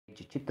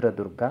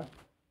ಚಿತ್ರದುರ್ಗ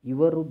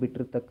ಇವರು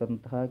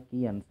ಬಿಟ್ಟಿರ್ತಕ್ಕಂತಹ key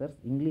answers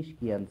English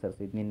key answers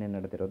ಇದು ನಿನ್ನೆ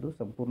ನಡೆದಿರೋದು.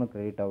 ಸಂಪೂರ್ಣ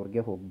ಕ್ರೆಡಿಟ್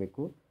ಅವ್ರಿಗೆ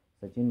ಹೋಗಬೇಕು.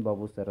 ಸಚಿನ್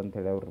ಬಾಬು ಸರ್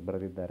ಅಂತೇಳಿ ಅವರು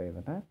ಬರೆದಿದ್ದಾರೆ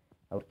ಇದನ್ನು.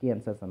 ಅವ್ರ ಕೀ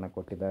ಆನ್ಸರ್ಸನ್ನು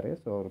ಕೊಟ್ಟಿದ್ದಾರೆ.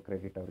 ಸೊ ಅವ್ರ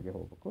ಕ್ರೆಡಿಟ್ ಅವ್ರಿಗೆ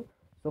ಹೋಗಬೇಕು.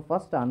 So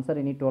first answer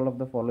any two all of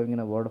the following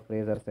in a word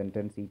phrase R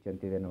sentence each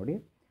ಅಂತಿದೆ ನೋಡಿ.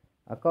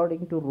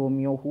 According to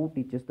Romeo who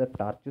teaches the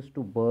torches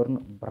to burn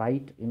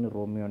bright in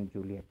Romeo and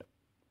Juliet.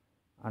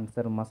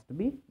 Answer must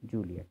be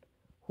Juliet.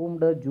 ಹೂಮ್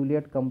ಡ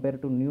Juliet compare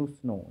to new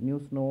snow. New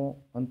snow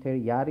ಅಂಥೇಳಿ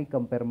ಯಾರಿಗೆ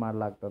compare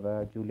ಮಾಡ್ಲಾಗ್ತದೆ?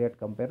 Juliet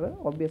compare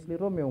obviously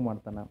Romeo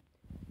ಮಾಡ್ತಾನೆ.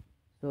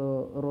 So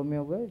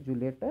ರೋಮಿಯೋಗೆ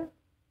Juliet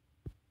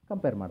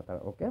compare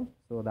ಮಾಡ್ತಾಳೆ. Okay,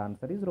 so the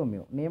answer is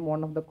Romeo. Name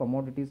one of the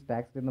commodities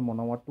tax in the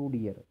ಮೊನೋವಾ 2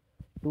 dear.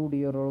 2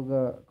 dear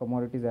ಒಳಗೆ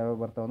commodities ಯಾವ್ಯಾವ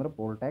ಬರ್ತಾವೆ ಅಂದ್ರೆ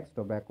pole tax,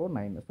 tobacco,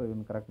 9. So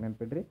ಇವ್ನು correct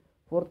ನೆನ್ಪಿಡ್ರಿ.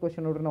 Fourth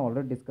question ನೋಡ್ರಿ, ನಾವು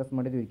already discuss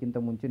ಮಾಡಿದ್ವಿ ಇದಕ್ಕಿಂತ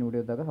ಮುಂಚಿನ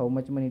ವಿಡಿಯೋದಾಗ. How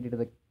much money did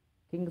the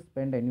king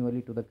spend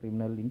annually to the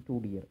criminal in 2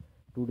 dear.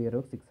 2 dear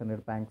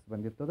 600 ಪ್ಯಾಂಕ್ಸ್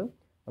ಬಂದಿರ್ತದೆ.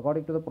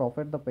 According to the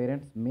profit the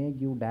parents May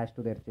give dash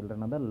to their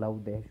children ಅದ love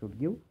they should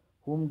give.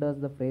 Whom does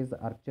the phrase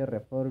archer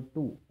refer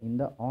to in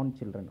the on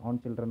children. On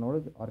children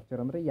ಒಳಗೆ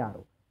archer ಅಂದರೆ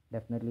ಯಾರು?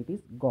 Definitely it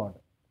is god.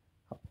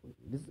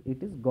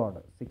 It is god.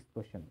 Sixth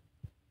question.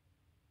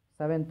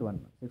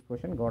 Six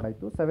question god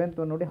ಆಯಿತು. Seventh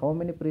one ನೋಡಿ, how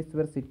many priest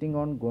wear sitting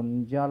on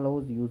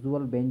ಗೊಂಜಾಲೋಸ್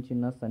usual bench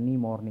in a Sunny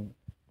morning.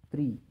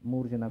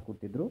 3 ಜನ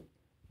ಕೂತಿದ್ರು.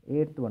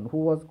 Eighth one, who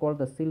was called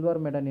the silver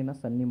maiden in a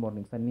Sunny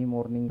morning. Sunny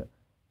morning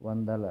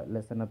ಒಂದು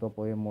lesson ಅಥವಾ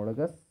poem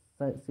ಒಳಗೆ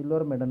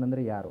silver maiden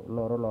ಅಂದರೆ ಯಾರು?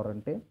 ಲಾರೋ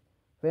ಲಾರೆಂಟೆ.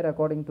 Wear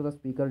according to the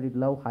speaker did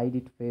love hide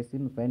it face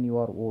in when you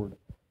are old.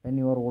 When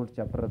you are old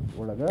chapter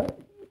ಒಳಗೆ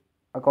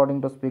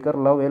according to speaker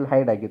love ಎಲ್ಲಿ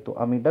hide ಆಗಿತ್ತು?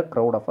 Amid a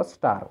crowd of a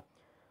star.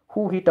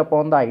 Who hit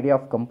upon the idea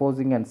of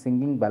composing and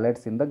singing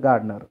ಬ್ಯಾಲೆಡ್ಸ್ in the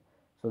gardener.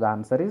 So the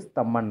answer is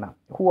Thammanna.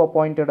 Who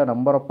appointed a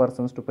number of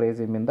persons to praise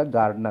him in the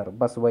gardener?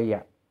 Basavayya.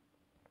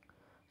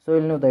 So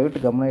ಇಲ್ಲಿ ನೀವು ದಯವಿಟ್ಟು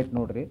ಗಮನ ಇಟ್ಟು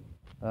ನೋಡಿರಿ.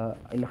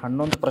 ಇಲ್ಲಿ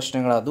 11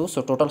 ಪ್ರಶ್ನೆಗಳದು. So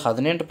total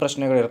 18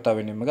 ಪ್ರಶ್ನೆಗಳು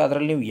ಇರ್ತವೆ ನಿಮಗೆ.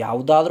 ಅದರಲ್ಲಿ ನೀವು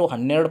ಯಾವುದಾದ್ರೂ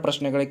 12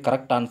 ಪ್ರಶ್ನೆಗಳಿಗೆ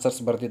ಕರೆಕ್ಟ್ ಆನ್ಸರ್ಸ್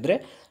ಬರೆದಿದ್ರೆ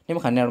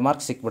ನಿಮ್ಗೆ 12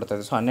 marks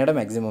ಸಿಕ್ಬಿಡ್ತದೆ. So 12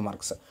 maximum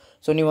marks.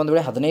 So ನೀವು ಒಂದು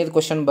ವೇಳೆ 15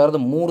 ಕ್ವಶನ್ ಬರೆದು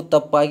 3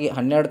 ತಪ್ಪಾಗಿ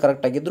 12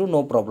 ಕರೆಕ್ಟ್ ಆಗಿದ್ದರೂ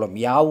ನೋ ಪ್ರಾಬ್ಲಮ್.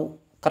 ಯಾವ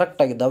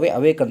ಕರೆಕ್ಟ್ ಆಗಿದ್ದಾವೆ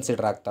ಅವೇ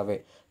ಕನ್ಸಿಡರ್ ಆಗ್ತವೆ,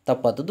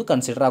 ತಪ್ಪಾದದ್ದು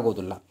ಕನ್ಸಿಡರ್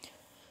ಆಗೋದಿಲ್ಲ.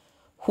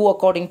 Who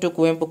according to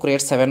Kuempu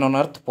creates Heaven on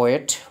Earth?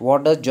 Poet. What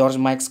does George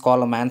Mikes call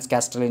a man's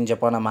castle in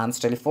Japan a man's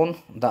telephone?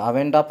 The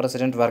Avenda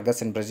President Vargas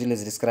in Brazil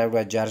is described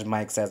by George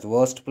Mikes as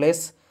worst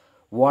place.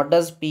 What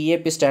does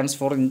PAP stands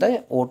for in the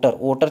Voter?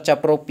 Voter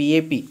chapter of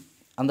PAP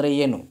ಅಂದರೆ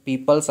ಏನು?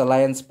 People's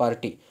alliance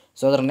party.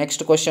 So ಅದರ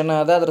next question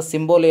ಅದ, ಅದರ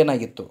symbol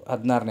ಏನಾಗಿತ್ತು?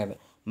 16ನೇದು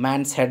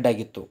mans head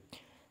ಆಗಿತ್ತು.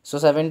 So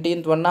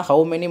 17th ಒನ್ನ, how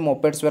many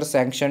ಮೊಪೆಡ್ಸ್ wear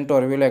sanction to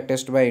ಅರ್ವಿಲ್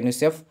test by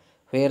UNICEF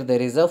where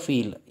there is a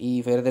feel. ಈ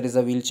where there is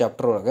a wheel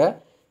chapter ಒಳಗೆ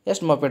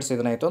ಎಷ್ಟು ಮೊಪೆಡ್ಸ್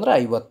ಇದನ್ನಾಯಿತು ಅಂದರೆ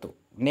 50.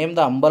 Name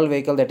the humble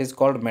vehicle that is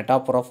called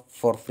metaphor of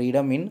for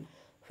freedom in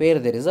where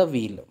there is a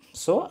wheel.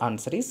 So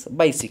answer is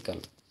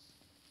bicycle.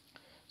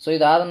 So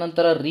ಇದಾದ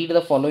ನಂತರ read the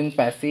following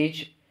passage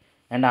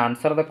and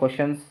answer the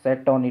questions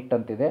set on it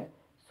ಅಂತಿದೆ.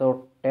 So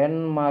 10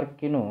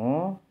 ಮಾರ್ಕಿನೂ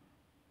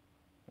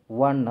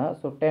 1.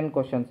 So 10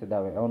 questions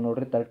ಇದ್ದಾವೆ. ಅವ್ನು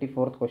ನೋಡ್ರಿ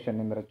 34th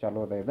ಕ್ವಶನ್ನಿಂದ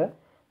ಚಾಲೂ ಅದ ಇದೆ.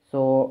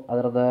 So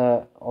ಅದರದ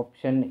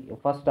ಆಪ್ಷನ್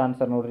ಫಸ್ಟ್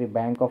ಆನ್ಸರ್ ನೋಡ್ರಿ,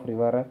 bank of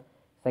river.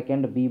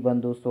 Second B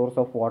ಬಂದು source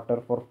of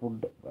water for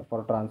food,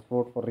 for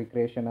transport, for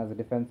recreation as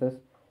ಡಿಫೆನ್ಸಸ್.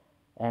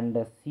 And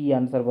C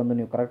answer ಬಂದು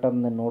ನೀವು ಕರೆಕ್ಟ್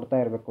ಅದನ್ನ ನೋಡ್ತಾ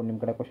ಇರಬೇಕು. ನಿಮ್ಮ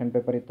ಕಡೆ ಕ್ವಶನ್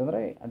ಪೇಪರ್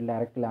ಇತ್ತಂದರೆ ಅಲ್ಲಿ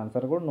ಡೈರೆಕ್ಟ್ಲಿ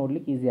ಆನ್ಸರ್ಗಳು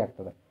ನೋಡ್ಲಿಕ್ಕೆ ಈಸಿ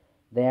ಆಗ್ತದೆ.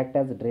 They act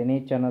as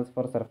drainage channels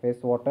for surface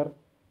water.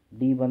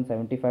 D ಬಂದು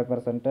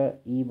 75%.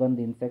 ಇ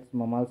ಬಂದು insects,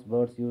 ಮಮಾಲ್ಸ್,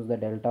 birds use the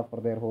delta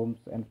for there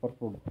homes and for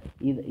food.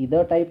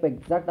 ಇದೇ ಟೈಪ್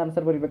ಎಕ್ಸಾಕ್ಟ್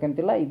ಆನ್ಸರ್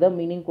ಬರೀಬೇಕಂತಿಲ್ಲ, ಇದೇ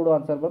ಮೀನಿಂಗ್ ಕೊಡೋ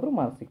ಆನ್ಸರ್ ಬಂದರೂ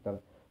ಮಾರ್ಕ್ಸ್ ಸಿಗ್ತದೆ.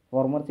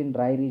 Farmers in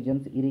dry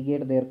regions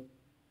irrigate there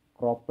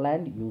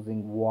cropland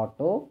using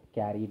water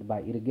carried by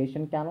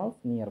irrigation canals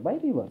nearby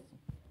rivers.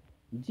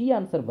 G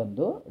answer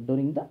ಬಂದು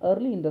during the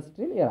early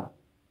industrial era.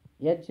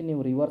 H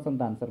ನೀವು reverse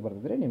ಅಂತ answer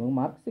ಬರೆದಿದ್ರೆ ನಿಮಗೆ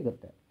marks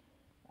ಸಿಗುತ್ತೆ.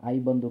 I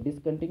ಬಂದು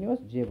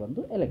ಡಿಸ್ಕಂಟಿನ್ಯೂಸ್, ಜೆ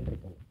ಬಂದು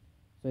electrical.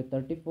 So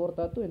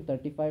 34th ಆಯಿತು. ಇನ್ನು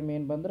 35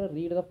 main ಬಂದರೆ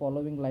read the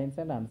following lines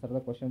and answer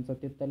the questions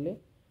ಅತ್ತಿತ್ತಲ್ಲಿ.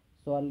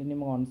 So ಅಲ್ಲಿ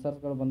ನಿಮಗೆ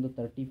ಆನ್ಸರ್ಸ್ಗಳು ಬಂದು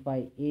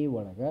 35A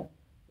ಒಳಗೆ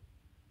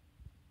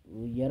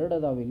 2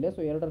 ಅದಾವೆ ಇಲ್ಲೇ.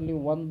 ಸೊ 2ರಲ್ಲಿ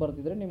 1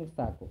 ಬರ್ತಿದ್ರೆ ನಿಮ್ಗೆ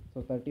ಸಾಕು. ಸೊ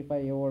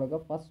 35A ಒಳಗೆ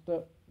first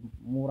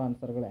 3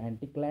 ಆನ್ಸರ್ಗಳು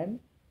ಆ್ಯಂಟಿಕ್ಲ್ಯಾಂಡ್,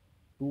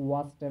 2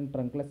 vast and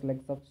ಟ್ರಂಕ್ಲೆಸ್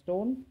legs of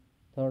stone,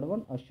 third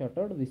one a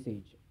ಶಟರ್ಡ್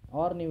ವಿಸೇಜ್.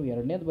 R ನೀವು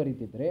 2ನೇದು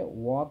ಬರೀತಿದ್ರೆ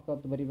ವಾಕ್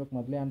ಅಂತ ಬರೀಬೇಕು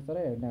ಮೊದಲೇ ಆನ್ಸರ್,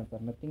 2ನೇ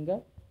answer nothing,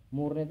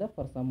 3ನೇದ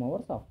for some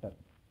hours after.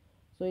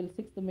 So ಇಲ್ಲಿ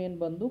 6th ಮೇನ್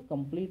ಬಂದು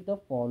complete the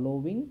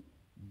following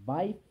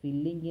by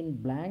filling in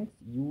blanks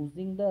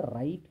using the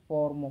right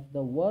form of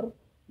the verb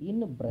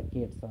in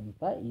brackets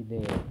ಅಂತ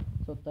ಇದೆ.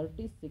 So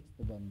 36th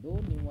ಬಂದು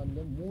ನೀವು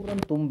ಅಲ್ಲಿ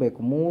 3 ತುಂಬಬೇಕು.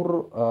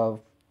 3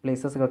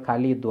 ಪ್ಲೇಸಸ್ಗಳು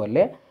ಖಾಲಿ ಇದ್ದು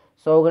ಅಲ್ಲೇ.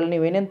 ಸೊ ಅವುಗಳು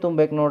ನೀವೇನೇನು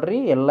ತುಂಬಬೇಕು ನೋಡ್ರಿ,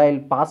 ಎಲ್ಲ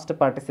ಇಲ್ಲಿ ಪಾಸ್ಟ್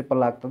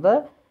ಪಾರ್ಟಿಸಿಪಲ್ ಆಗ್ತದೆ.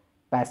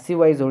 ಪ್ಯಾಸಿವ್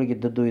ವೈಸ್ ಒಳಗೆ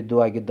ಇದ್ದು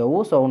ಆಗಿದ್ದವು.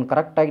 ಸೊ ಅವ್ನು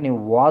ಕರೆಕ್ಟಾಗಿ ನೀವು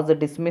was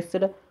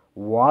dismissed,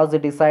 was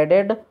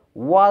decided,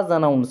 was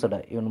announced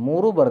ಇವನು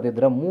 3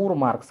 ಬರೆದಿದ್ರೆ 3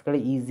 ಮಾರ್ಕ್ಸ್ಗಳು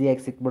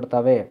ಈಸಿಯಾಗಿ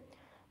ಸಿಕ್ಬಿಡ್ತವೆ.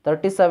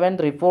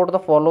 37 ರಿಪೋರ್ಟ್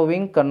ದ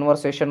ಫಾಲೋವಿಂಗ್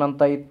ಕನ್ವರ್ಸೇಷನ್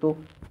ಅಂತ ಇತ್ತು.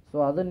 ಸೊ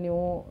ಅದನ್ನು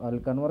ನೀವು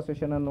ಅಲ್ಲಿ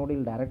ಕನ್ವರ್ಸೇಷನನ್ನು ನೋಡಿ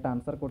ಇಲ್ಲಿ ಡೈರೆಕ್ಟ್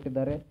ಆನ್ಸರ್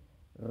ಕೊಟ್ಟಿದ್ದಾರೆ.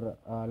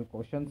 ಅಲ್ಲಿ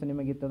ಕ್ವಶನ್ಸ್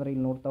ನಿಮಗಿತ್ತಂದರೆ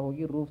ಇಲ್ಲಿ ನೋಡ್ತಾ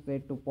ಹೋಗಿ. Roof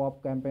said to pop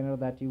campaigner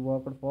that you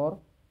worked for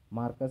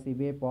Marcus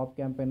Ibe, pop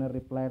campaigner,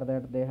 replied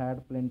that they had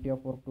plenty of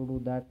work to do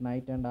that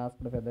night and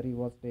asked whether he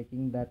was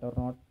taking that or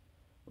not.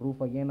 Roof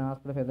again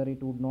asked whether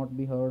it would not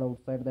be heard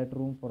outside that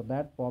room. For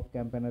that, pop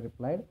campaigner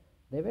replied,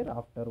 they were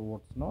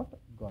afterwards, not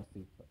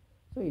gossip.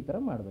 So ಈ ಥರ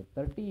ಮಾಡಬೇಕು.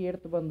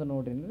 38th ಬಂದು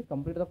ನೋಡ್ರಿ,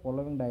 complete the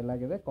following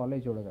dialogue ಇದೆ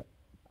college ಒಳಗೆ.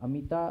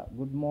 Amita,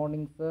 good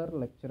morning sir.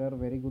 Lecturer,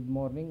 very good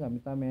morning.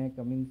 Amita, may I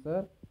come in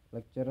sir?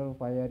 Lecturer,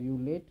 why are you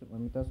late?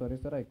 Amita, sorry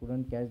sir, I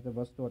couldn't catch the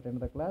bus to attend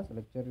the class.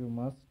 Lecturer, you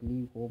must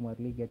leave home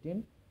early, get in.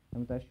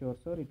 Amita, sure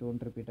sir, it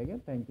won't repeat again,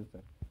 thank you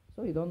sir.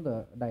 So ಇದೊಂದು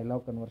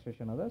dialogue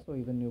conversation ಅದ. So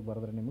ಇದನ್ನು ನೀವು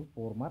ಬರೆದ್ರೆ ನಿಮಗೆ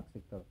 4 marks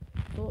ಸಿಗ್ತದೆ.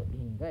 So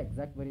ಹಿಂಗೆ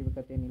exact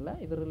ಬರೀಬೇಕತ್ತೇನಿಲ್ಲ,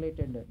 ಇದ್ರ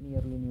related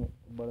nearly ನೀವು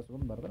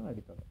ಬಳಸ್ಕೊಂಡು ಬರೆದ್ರೆ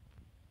ನಡೀತದೆ.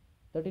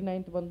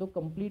 39th ಬಂದು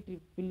complete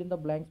fill in the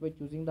blanks by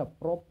choosing the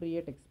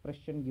appropriate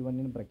expression given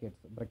in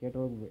brackets. Bracket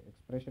ಒಳಗೆ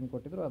ಎಕ್ಸ್ಪ್ರೆಷನ್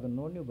ಕೊಟ್ಟಿದ್ರು, ಅದನ್ನು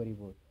ನೋಡಿ ನೀವು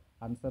ಬರೀಬೋದು.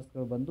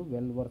 ಆನ್ಸರ್ಸ್ಗಳು ಬಂದು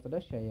ವೆಲ್ ವರ್ಸ್ಡ್,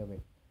 ಶೈ ಅವೇ.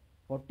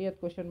 40th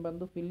ಕ್ವೆಶನ್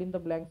ಬಂದು fill in the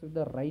blanks with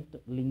the right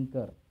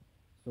linker.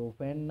 So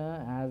ಫೆನ್,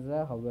 as,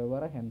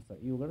 however, hence,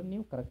 ಇವುಗಳನ್ನ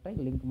ನೀವು ಕರೆಕ್ಟಾಗಿ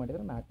ಲಿಂಕ್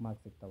ಮಾಡಿದರೆ 4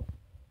 ಮಾರ್ಕ್ಸ್ ಸಿಗ್ತವೆ.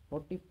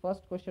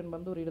 41st ಕ್ವೆಶನ್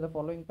ಬಂದು read the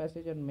following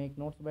passage and make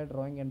notes by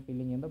drawing and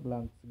filling in the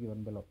blanks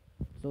given below.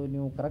 So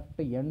ನೀವು correct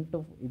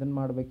 8 ಇದನ್ನು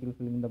ಮಾಡಬೇಕಿಲ್ಲ,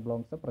 filling in the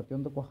blanks.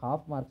 ಪ್ರತಿಯೊಂದಕ್ಕೂ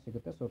ಹಾಫ್ ಮಾರ್ಕ್ಸ್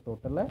ಸಿಗುತ್ತೆ. So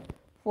total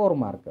 4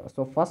 mark.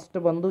 So first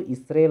ಬಂದು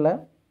ಇಸ್ರೇಲ,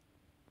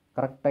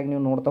 ಕರೆಕ್ಟಾಗಿ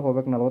ನೀವು ನೋಡ್ತಾ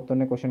ಹೋಗ್ಬೇಕು.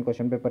 41ನೇ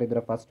ಕ್ವೆಶನ್ ಪೇಪರ್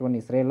ಇದ್ದರೆ first one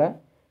ಇಸ್ರೇಲ,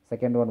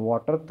 second one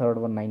water, third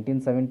one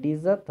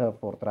 1970s,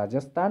 fourth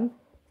Rajasthan,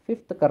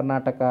 fifth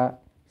Karnataka,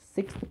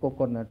 sixth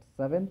coconut,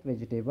 seventh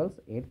vegetables,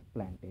 eighth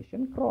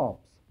plantation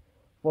crops.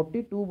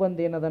 42 ಬಂದು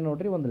ಏನದ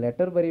ನೋಡ್ರಿ, ಒಂದು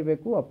ಲೆಟರ್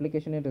ಬರೀಬೇಕು.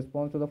 Application in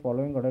response to the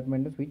following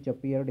advertisements which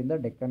appeared in the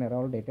Deccan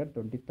Herald dated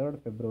 23rd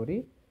February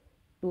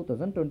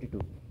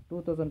 2022.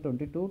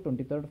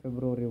 23rd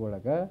February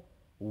ಒಳಗೆ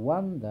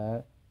ಒಂದು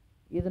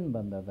ಇದನ್ನು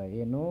ಬಂದದ,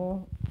 ಏನು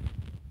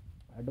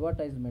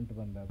ಅಡ್ವರ್ಟೈಸ್ಮೆಂಟ್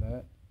ಬಂದದ.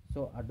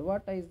 ಸೊ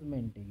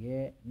ಅಡ್ವರ್ಟೈಸ್ಮೆಂಟಿಗೆ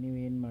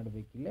ನೀವೇನು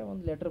ಮಾಡಬೇಕಿಲ್ಲ,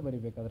 ಒಂದು ಲೆಟರ್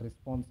ಬರೀಬೇಕು ಅದ್ರ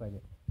ರೆಸ್ಪಾನ್ಸ್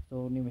ಆಗಿ. ಸೊ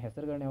ನಿಮ್ಮ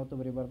ಹೆಸರುಗಳನ್ನ ಯಾವತ್ತೂ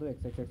ಬರೀಬಾರ್ದು,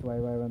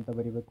 XXXYY ಅಂತ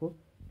ಬರೀಬೇಕು.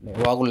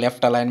 ಯಾವಾಗೂ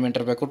ಲೆಫ್ಟ್ ಅಲೈನ್ಮೆಂಟ್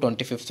ಇರಬೇಕು.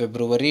 25th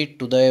February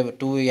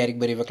ಟು ಯಾರಿಗೆ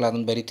ಬರೀಬೇಕಲ್ಲ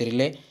ಅದನ್ನು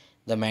ಬರೀತಿರಲಿ.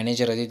 The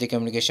manager, Aditi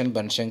communication,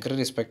 Banashankari,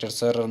 respected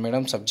sir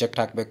madam,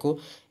 subject ಹಾಕಬೇಕು.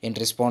 ಇನ್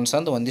ರೆಸ್ಪಾನ್ಸ್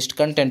ಅಂತ ಒಂದಿಷ್ಟು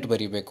ಕಂಟೆಂಟ್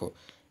ಬರೀಬೇಕು.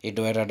 It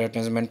were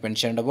advertisement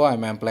mentioned above. I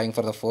am applying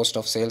for the post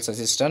of sales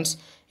assistant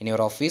in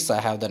your office. I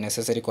have the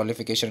necessary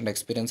qualification and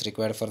experience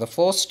required for the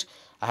post.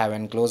 I have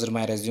enclosed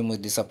my resume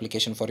with this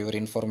application for your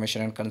information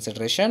and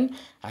consideration.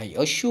 I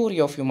assure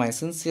you of my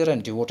sincere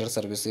and devoted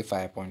service if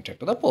I appointed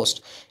to the post.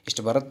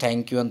 ಇಷ್ಟು ಬರೋದು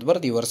thank you ಅಂತ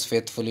ಬರೋದು, yours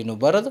ಫೇತ್ಫುಲಿನೂ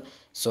ಬರೋದು.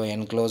 So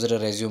enclosed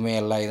resume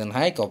ಎಲ್ಲ ಇದನ್ನು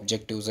ಹಾಕಿ,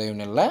 objectives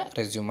ಇವನ್ನೆಲ್ಲ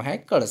resume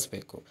ಹಾಕಿ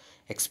ಕಳಿಸ್ಬೇಕು.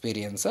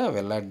 Experience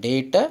ಅವೆಲ್ಲ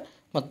ಡೇಟ್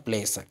ಮತ್ತು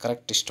ಪ್ಲೇಸ್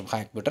ಕರೆಕ್ಟ್ ಇಷ್ಟು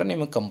ಹಾಕಿಬಿಟ್ರೆ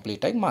ನಿಮಗೆ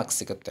ಕಂಪ್ಲೀಟಾಗಿ ಮಾರ್ಕ್ಸ್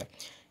ಸಿಗುತ್ತೆ.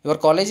 Your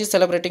college is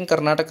celebrating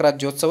Karnataka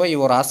Rajyotsava.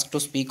 You are asked to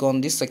speak on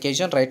this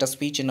occasion. Write a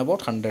speech in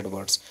about 100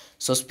 words.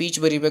 So speech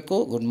ಬರೀಬೇಕು.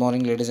 Good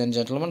morning ladies and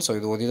gentleman. So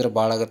ಇದು ಓದಿದ್ರೆ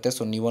ಭಾಳ ಆಗುತ್ತೆ.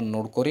 ಸೊ ನೀವೊಂದು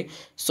ನೋಡ್ಕೊರಿ.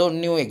 ಸೊ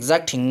ನೀವು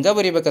exact ಹಿಂಗೆ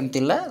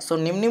ಬರೀಬೇಕಂತಿಲ್ಲ. So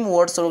ನಿಮ್ಮ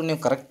words ಒಳಗೆ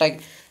ನೀವು ಕರೆಕ್ಟಾಗಿ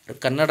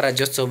ಕನ್ನಡ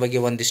ರಾಜ್ಯೋತ್ಸವ ಬಗ್ಗೆ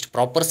ಒಂದಿಷ್ಟು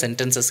proper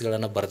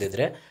ಸೆಂಟೆನ್ಸಸ್ಗಳನ್ನು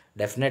ಬರೆದಿದ್ರೆ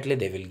definitely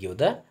they will give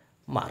the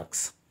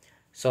marks.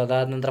 So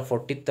ಅದಾದ ನಂತರ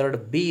 43rd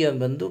B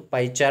ಬಂದು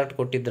pi chart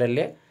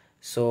ಕೊಟ್ಟಿದ್ರಲ್ಲೇ.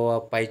 So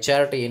pi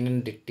chart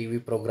ಏನೇನು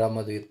TV ಪ್ರೋಗ್ರಾಮ್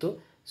ಅದು ಇತ್ತು,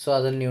 ಸೊ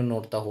ಅದನ್ನು ನೀವು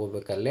ನೋಡ್ತಾ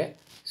ಹೋಗ್ಬೇಕಲ್ಲೇ.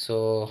 ಸೊ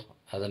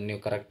ಅದನ್ನು ನೀವು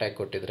ಕರೆಕ್ಟಾಗಿ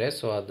ಕೊಟ್ಟಿದ್ರೆ,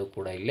 ಸೊ ಅದು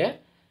ಕೂಡ ಇಲ್ಲೇ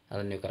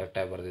ಅದನ್ನು ನೀವು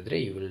ಕರೆಕ್ಟಾಗಿ ಬರೆದಿದ್ರೆ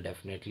you will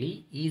definitely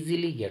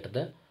easily get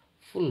the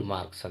full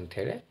marks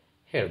ಅಂಥೇಳಿ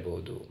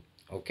ಹೇಳ್ಬೋದು.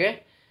 ಓಕೆ,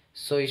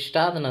 ಸೊ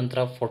ಇಷ್ಟಾದ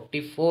ನಂತರ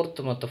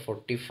 44th ಮತ್ತು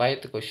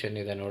 45th ಕ್ವೆಶನ್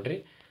ಇದೆ ನೋಡಿರಿ.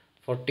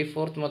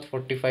 44th ಮತ್ತು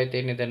 45th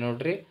ಏನಿದೆ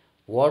ನೋಡಿರಿ,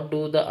 what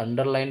do the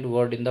underlined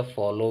word in the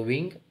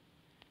following.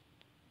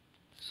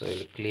 So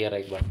ಇಲ್ಲಿ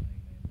ಕ್ಲಿಯರಾಗಿ ಬರ್ತದೆ.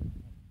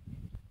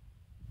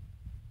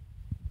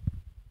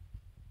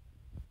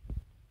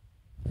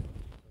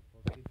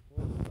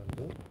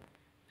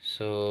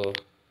 So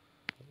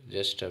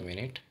just a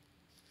minute.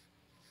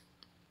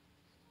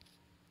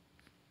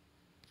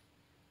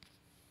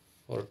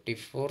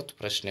 44th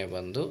ಪ್ರಶ್ನೆ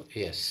ಬಂದು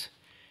S,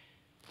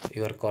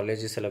 your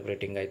college is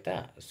celebrating ಆಯಿತಾ.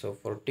 ಸೊ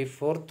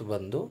 44th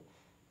ಬಂದು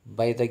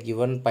by the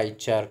given pi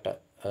chart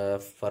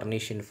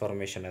furnish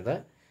information ಅದ.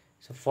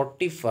 ಸೊ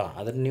 45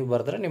 ಅದನ್ನು ನೀವು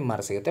ಬರೆದ್ರೆ ನಿಮ್ಮ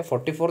ಮಾರ್ಕ್ಸ್ ಸಿಗುತ್ತೆ.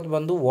 44th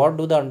ಬಂದು what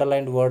do the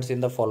underlined words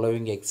in the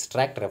following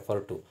extract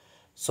refer to.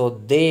 So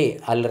they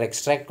ಅಲ್ಲಿ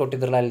ಎಕ್ಸ್ಟ್ರಾಕ್ಟ್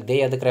ಕೊಟ್ಟಿದ್ರಲ್ಲ, ಅಲ್ಲಿ ದೇ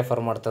ಅದಕ್ಕೆ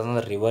ರೆಫರ್ ಮಾಡ್ತದೆ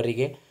ಅಂದ್ರೆ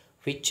ರಿವರಿಗೆ.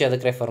 ವಿಚ್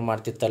ಅದಕ್ಕೆ ರೆಫರ್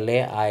ಮಾಡ್ತಿತ್ತಲ್ಲೇ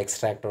ಆ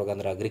ಎಕ್ಸ್ಟ್ರಾಕ್ಟ್ ಒಳಗೆ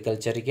ಅಂದ್ರೆ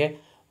ಅಗ್ರಿಕಲ್ಚರಿಗೆ.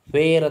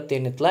 ವೇರ್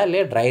ಅತ್ತೇನಿತ್ತಲ್ಲ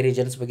ಅಲ್ಲೇ ಡ್ರೈ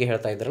ರೀಜನ್ಸ್ ಬಗ್ಗೆ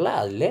ಹೇಳ್ತಾ ಇದ್ರಲ್ಲ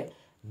ಅಲ್ಲೇ.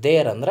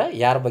 ದೇರ್ ಅಂದ್ರೆ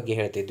ಯಾರ ಬಗ್ಗೆ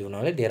ಹೇಳ್ತಿದ್ವಿ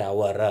ನಾವು, ದೇರ್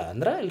ಅವರ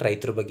ಅಂದ್ರೆ ಅಲ್ಲಿ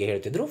ರೈತರ ಬಗ್ಗೆ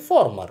ಹೇಳ್ತಿದ್ರು,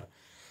 farmer.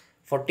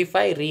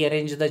 45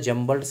 rearrange the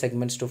jumbled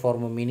segments to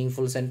form a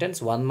meaningful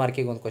sentence. 1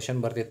 ಮಾರ್ಕಿಗೆ ಒಂದು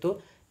ಕ್ವಶನ್ ಬರ್ತಿತ್ತು,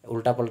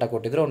 ಉಲ್ಟಾ ಪಲ್ಟಾ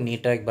ಕೊಟ್ಟಿದ್ರು, ಅವ್ನು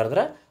ನೀಟಾಗಿ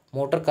ಬರೆದ್ರೆ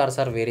motor cars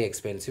are very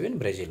expensive in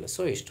Brazil.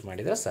 So ಇಷ್ಟು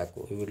ಮಾಡಿದರೆ ಸಾಕು.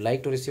 You would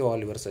like to receive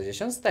all your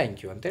suggestions, thank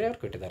you ಅಂತೇಳಿ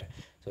ಅವ್ರು ಕೊಟ್ಟಿದ್ದಾರೆ.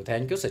 So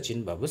thank you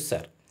Sachin Babu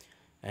sir.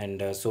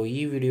 And so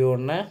ಈ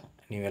ವಿಡಿಯೋನ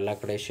ನೀವೆಲ್ಲ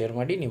ಕಡೆ ಶೇರ್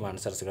ಮಾಡಿ ನಿಮ್ಮ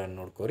ಆನ್ಸರ್ಸ್ಗಳನ್ನು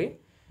ನೋಡ್ಕೋರಿ.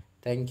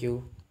 Thank you.